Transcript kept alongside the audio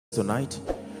Tonight,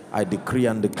 I decree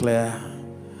and declare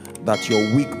that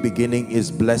your week beginning is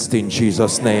blessed in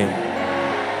Jesus' name.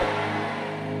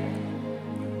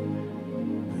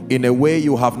 In a way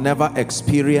you have never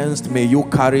experienced, may you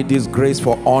carry this grace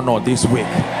for honor this week.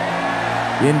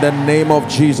 In the name of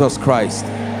Jesus Christ.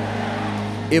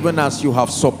 Even as you have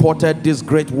supported these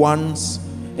great ones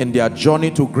in their journey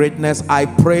to greatness, I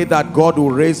pray that God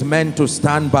will raise men to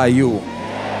stand by you,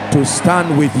 to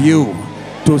stand with you,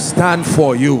 to stand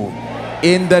for you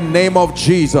in the name of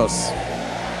Jesus.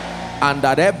 And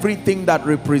that everything that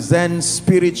represents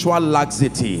spiritual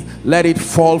laxity, let it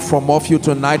fall from off you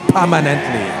tonight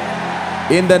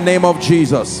permanently in the name of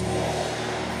Jesus.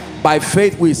 By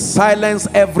faith we silence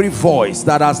every voice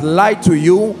that has lied to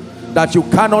you that you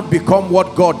cannot become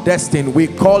what God destined. We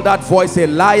call that voice a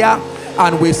liar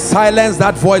and we silence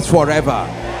that voice forever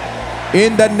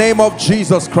in the name of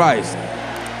Jesus Christ.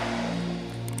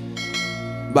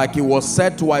 Like it was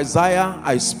said to Isaiah,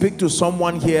 I speak to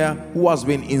someone here who has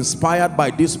been inspired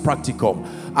by this practicum.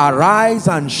 Arise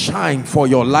and shine, for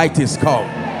your light is come.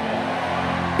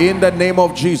 In the name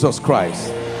of Jesus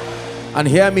Christ. And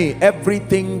hear me,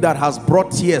 everything that has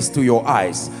brought tears to your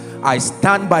eyes, I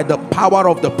stand by the power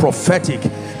of the prophetic.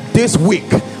 This week,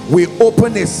 we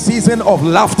open a season of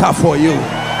laughter for you.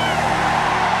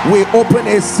 We open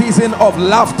a season of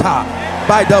laughter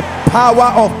by the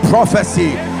power of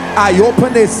prophecy. I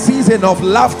open a season of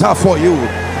laughter for you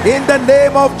in the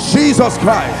name of Jesus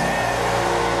Christ.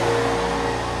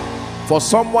 For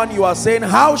someone, you are saying,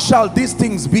 how shall these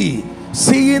things be,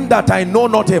 seeing that I know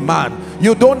not a man?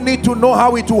 You don't need to know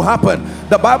how it will happen.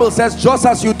 The Bible says, just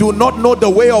as you do not know the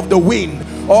way of the wind,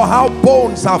 or how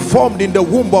bones are formed in the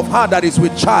womb of her that is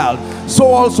with child, so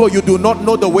also you do not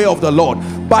know the way of the Lord.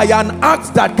 By an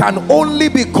act that can only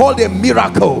be called a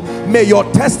miracle, may your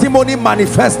testimony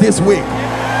manifest this week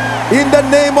in the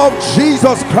name of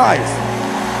Jesus Christ.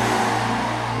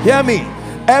 Hear me,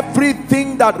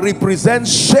 everything that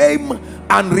represents shame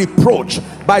and reproach,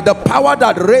 by the power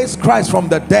that raised Christ from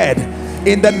the dead,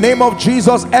 in the name of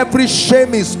Jesus, every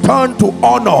shame is turned to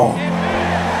honor.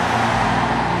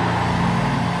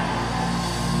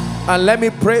 And let me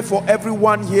pray for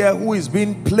everyone here who is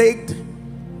being plagued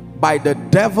by the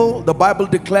devil. The Bible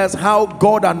declares how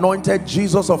God anointed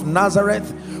Jesus of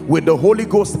Nazareth with the Holy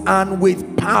Ghost and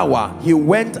with power. He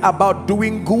went about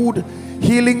doing good,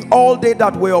 healing all they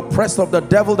that were oppressed of the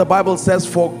devil. The Bible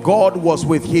says, for God was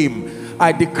with him.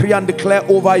 I decree and declare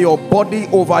over your body,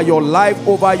 over your life,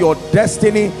 over your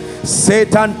destiny,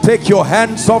 Satan, take your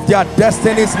hands off their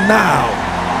destinies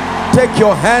now. Take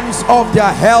your hands off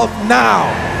their health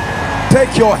now.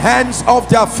 Take your hands off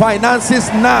their finances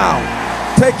now.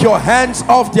 Take your hands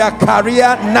off their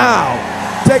career now.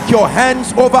 Take your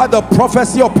hands over the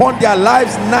prophecy upon their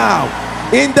lives now.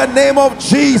 In the name of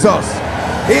Jesus.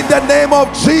 In the name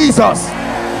of Jesus.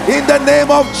 In the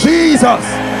name of Jesus.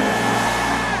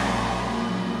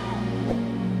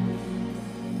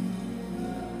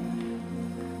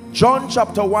 John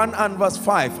chapter 1 and verse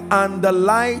 5. And the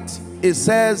light, it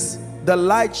says, the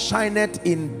light shineth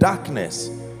in darkness.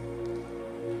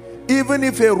 Even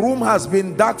if a room has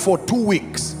been dark for 2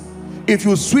 weeks, if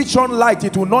you switch on light,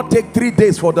 it will not take 3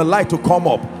 days for the light to come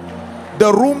up.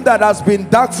 The room that has been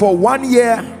dark for 1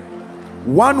 year,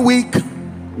 1 week,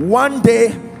 1 day,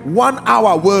 1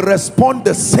 hour will respond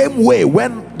the same way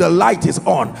when the light is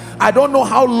on. I don't know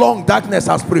how long darkness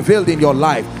has prevailed in your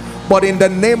life, but in the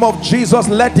name of Jesus,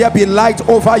 let there be light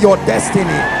over your destiny.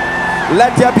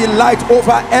 Let there be light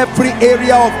over every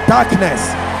area of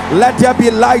darkness. Let there be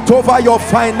light over your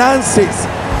finances.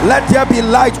 Let there be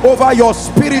light over your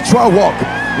spiritual walk.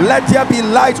 Let there be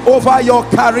light over your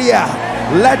career.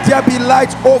 Let there be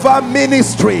light over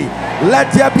ministry.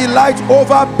 Let there be light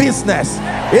over business.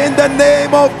 In the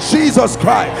name of Jesus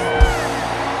Christ.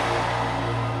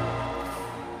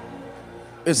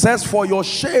 It says, for your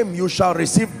shame you shall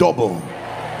receive double.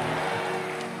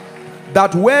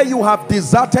 That where you have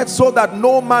deserted so that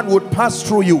no man would pass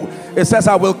through you, it says,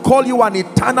 I will call you an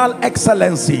eternal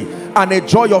excellency and a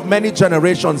joy of many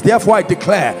generations. Therefore I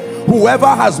declare, whoever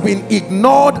has been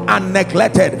ignored and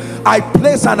neglected, I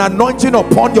place an anointing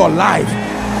upon your life.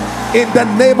 In the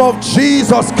name of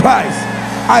Jesus Christ,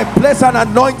 I place an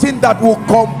anointing that will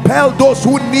compel those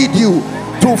who need you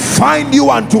to find you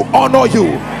and to honor you.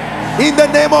 In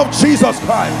the name of Jesus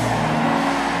Christ.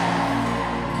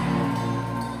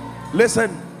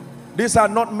 Listen, these are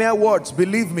not mere words.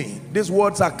 Believe me, these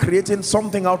words are creating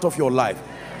something out of your life.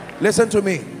 Listen to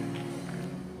me.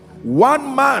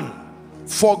 One man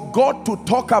forgot to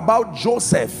talk about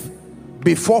Joseph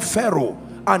before Pharaoh,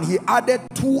 and he added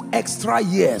 2 extra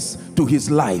years to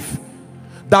his life.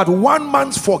 That one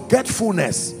man's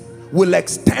forgetfulness will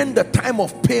extend the time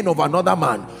of pain of another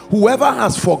man. Whoever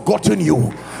has forgotten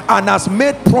you and has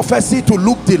made prophecy to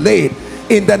look delayed,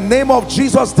 in the name of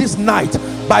Jesus this night,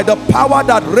 by the power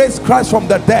that raised Christ from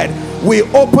the dead, we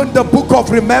open the book of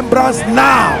remembrance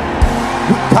now.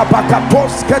 We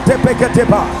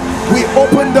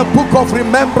open the book of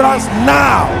remembrance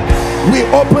now. We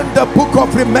open the book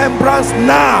of remembrance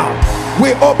now.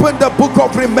 We open the book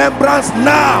of remembrance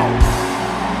now.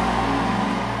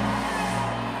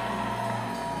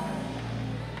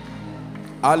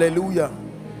 Hallelujah.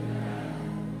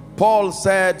 Paul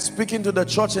said, speaking to the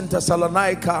church in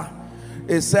Thessalonica,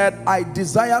 he said, I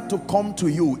desire to come to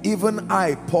you, even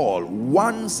I, Paul,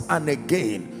 once and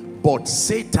again, but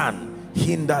Satan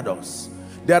hindered us.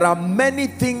 There are many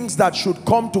things that should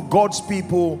come to God's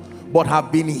people, but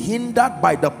have been hindered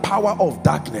by the power of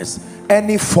darkness.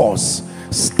 Any force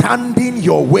standing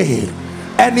your way,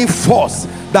 any force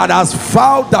that has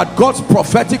vowed that God's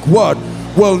prophetic word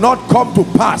will not come to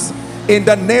pass, in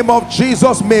the name of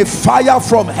Jesus, may fire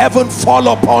from heaven fall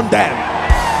upon them.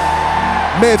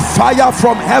 May fire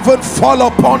from heaven fall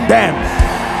upon them.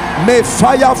 May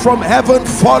fire from heaven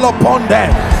fall upon them.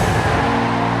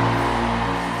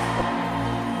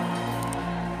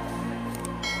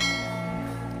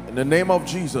 In the name of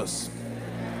Jesus.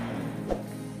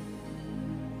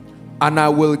 And I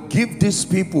will give these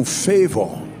people favor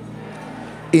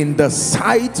in the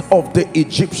sight of the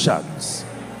Egyptians.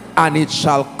 And it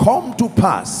shall come to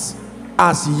pass,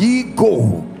 as ye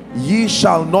go, ye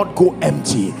shall not go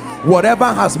empty. Whatever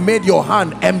has made your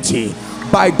hand empty,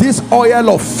 by this oil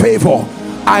of favor,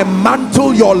 I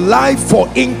mantle your life for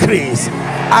increase.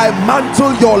 I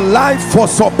mantle your life for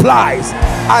supplies.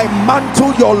 I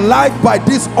mantle your life by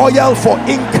this oil for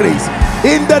increase.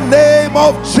 In the name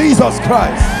of Jesus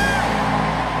Christ.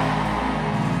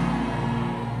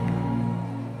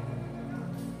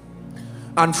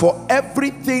 And for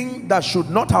everything that should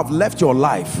not have left your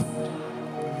life,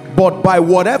 but by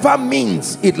whatever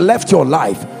means it left your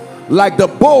life, like the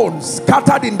bones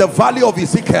scattered in the valley of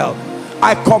Ezekiel,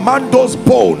 I command those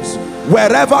bones,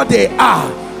 wherever they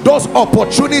are, those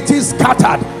opportunities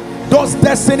scattered, those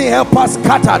destiny helpers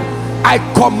scattered, I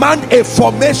command a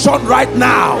formation right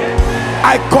now.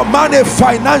 I command a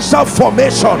financial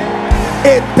formation,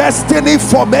 a destiny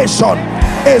formation,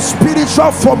 a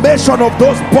spiritual formation of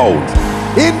those bones.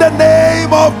 In the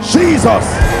name of Jesus.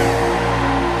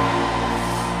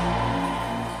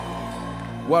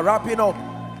 We're wrapping up.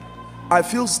 I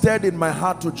feel stirred in my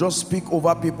heart to just speak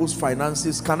over people's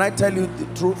finances. Can I tell you the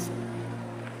truth?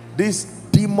 This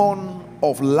demon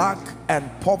of lack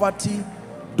and poverty,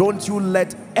 don't you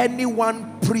let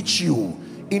anyone preach you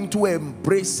into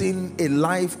embracing a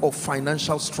life of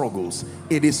financial struggles.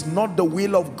 It is not the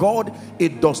will of God.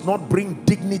 It does not bring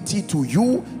dignity to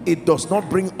you. It does not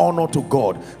bring honor to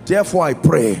God. Therefore I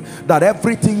pray that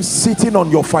everything sitting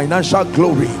on your financial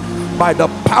glory, by the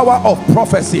power of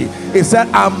prophecy, it said,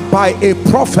 and by a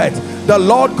prophet the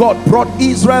Lord God brought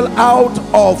Israel out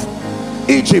of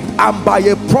Egypt, and by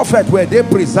a prophet were they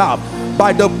preserved.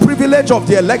 By the privilege of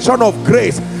the election of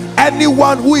grace,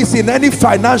 anyone who is in any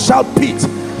financial pit,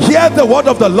 hear the word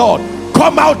of the Lord.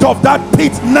 Come out of that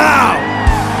pit now.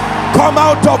 Come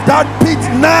out of that pit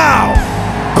now.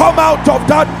 Come out of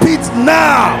that pit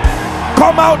now.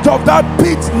 Come out of that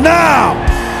pit now.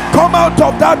 Come out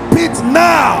of that pit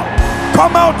now.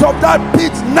 Come out of that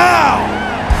pit now.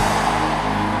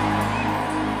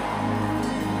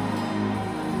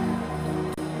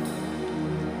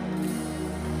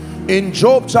 In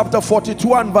Job chapter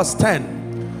 42 and verse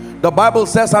 10, the Bible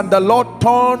says, and the Lord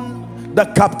turned the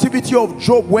captivity of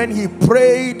Job when he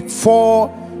prayed for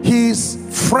his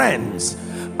friends,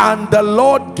 and the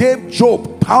Lord gave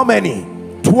Job how many?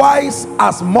 Twice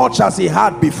as much as he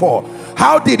had before.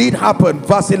 How did it happen?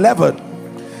 Verse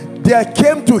 11, there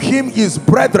came to him his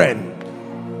brethren.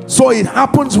 So it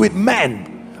happens with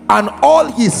men, and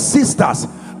all his sisters,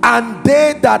 and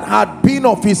they that had been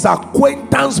of his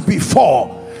acquaintance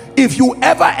before. If you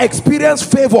ever experience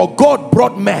favor, God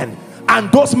brought men,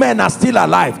 and those men are still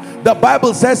alive. The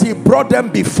Bible says he brought them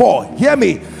before. Hear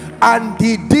me. And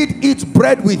he did eat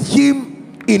bread with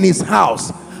him in his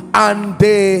house, and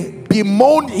they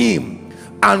bemoaned him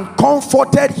and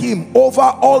comforted him over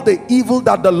all the evil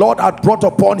that the Lord had brought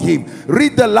upon him.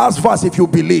 Read the last verse if you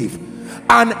believe.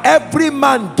 And every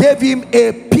man gave him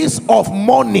a piece of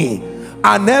money,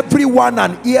 and everyone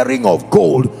an earring of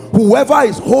gold. Whoever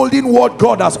is holding what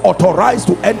God has authorized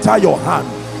to enter your hand,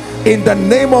 in the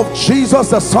name of Jesus,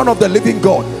 the Son of the living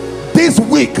God, this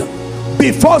week,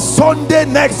 before Sunday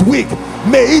next week,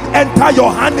 may it enter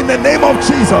your hand in the name of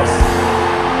Jesus.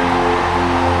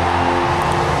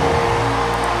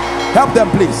 Help them,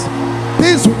 please.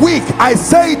 This week, I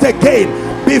say it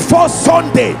again, before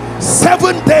Sunday,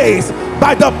 7 days,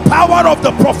 by the power of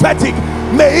the prophetic,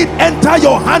 may it enter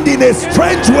your hand in a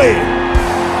strange way.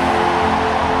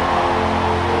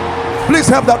 Please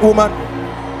help that woman.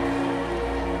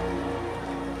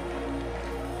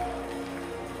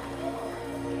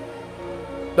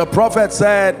 The prophet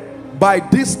said, by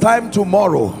this time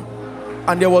tomorrow,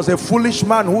 and there was a foolish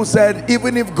man who said,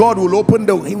 even if God will open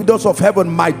the windows of heaven,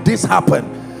 might this happen?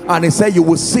 And he said, you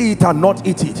will see it and not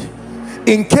eat it.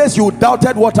 In case you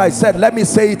doubted what I said, let me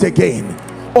say it again.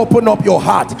 Open up your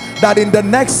heart, that in the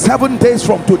next 7 days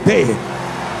from today,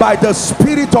 by the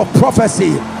spirit of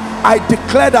prophecy, I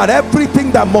declare that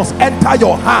everything that must enter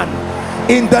your hand,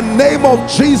 in the name of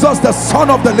Jesus, the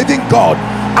Son of the living God,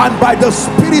 and by the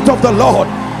Spirit of the Lord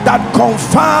that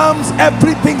confirms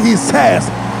everything he says,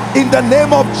 in the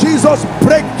name of Jesus,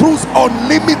 breakthroughs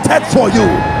unlimited for you.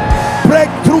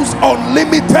 Breakthroughs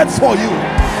unlimited for you,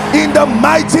 in the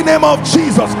mighty name of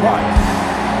Jesus Christ.